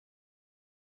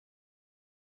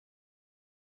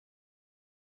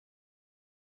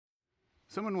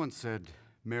Someone once said,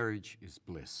 marriage is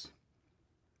bliss.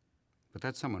 But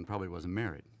that someone probably wasn't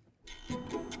married.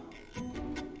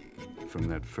 From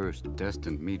that first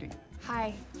destined meeting.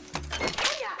 Hi.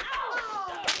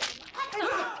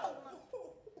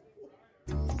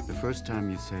 The first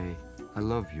time you say, I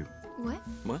love you. What?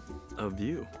 What? Of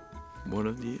you. What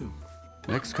of you?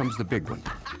 Next comes the big one,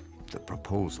 the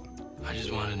proposal. I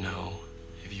just want to know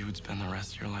if you would spend the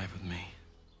rest of your life with me.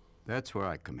 That's where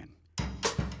I come in.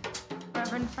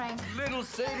 Reverend Frank. Little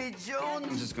Sadie Jones.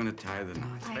 I'm just gonna tie the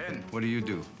knot. Ben, what do you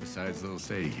do besides little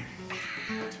Sadie?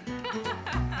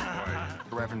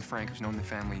 Reverend Frank has known the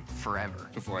family forever.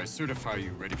 Before I certify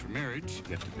you ready for marriage,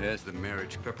 you have to pass the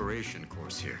marriage preparation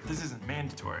course here. This isn't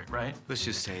mandatory, right? Let's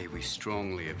just say we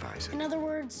strongly advise it. In other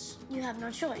words, you have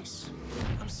no choice.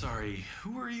 I'm sorry,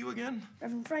 who are you again?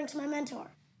 Reverend Frank's my mentor.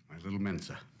 My little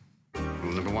Mensa.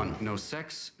 Rule number one, no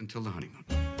sex until the honeymoon.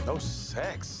 No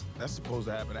sex? That's supposed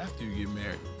to happen after you get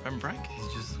married. Reverend Frank,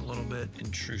 he's just a little bit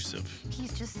intrusive.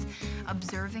 He's just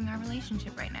observing our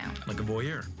relationship right now. Like a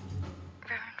voyeur.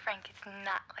 Reverend Frank is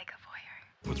not like a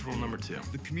voyeur. What's rule number 2?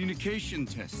 The communication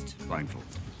test, blindfold.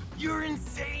 You're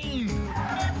insane!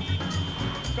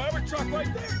 Garbage truck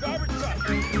right there, garbage truck.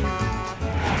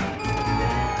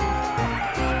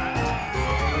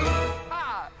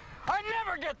 I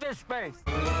never get this space.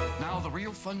 Now the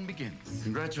real fun begins.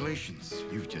 Congratulations,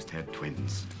 you've just had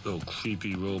twins. Oh,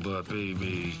 creepy robot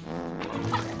baby.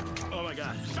 Oh my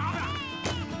God. Stop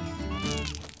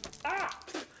it! Ah!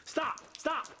 Stop!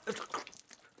 Stop!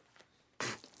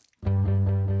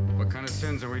 What kind of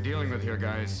sins are we dealing with here,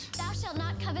 guys? Thou shalt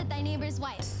not covet thy neighbor's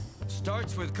wife.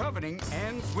 Starts with coveting,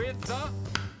 ends with the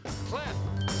clap.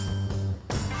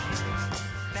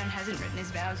 Ben hasn't written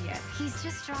his vows yet. He's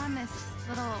just drawn this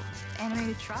little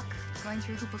animated truck going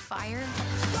through a hoop of fire.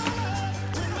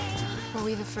 Were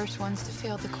we the first ones to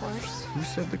fail the course? Who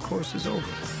said the course is over?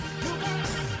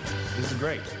 This is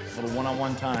great. A little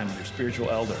one-on-one time with your spiritual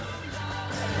elder.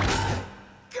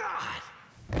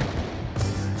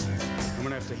 I'm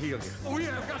gonna have to heal you. We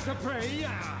have got to pray,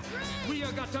 yeah. We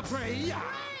have got to pray, yeah.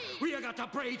 We have got to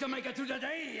pray to make it through the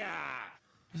day, yeah.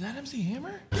 Is that MC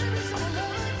Hammer? Give me some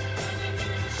love.